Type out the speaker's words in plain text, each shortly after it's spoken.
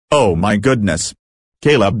Oh my goodness.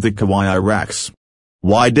 Caleb the Kawaii Rex.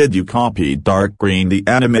 Why did you copy dark green the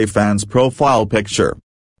anime fan's profile picture?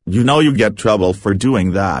 You know you get trouble for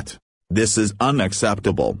doing that. This is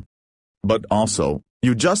unacceptable. But also,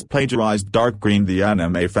 you just plagiarized dark green the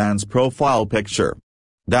anime fan's profile picture.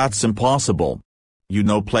 That's impossible. You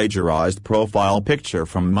know plagiarized profile picture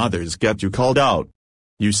from mothers get you called out.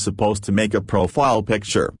 You supposed to make a profile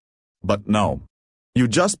picture. But no. You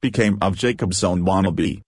just became of JacobZone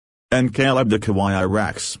Wannabe. And Caleb the Kawaii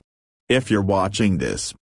Rex. If you're watching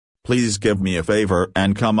this, please give me a favor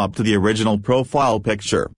and come up to the original profile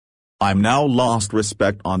picture. I'm now lost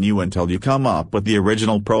respect on you until you come up with the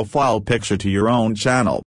original profile picture to your own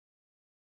channel.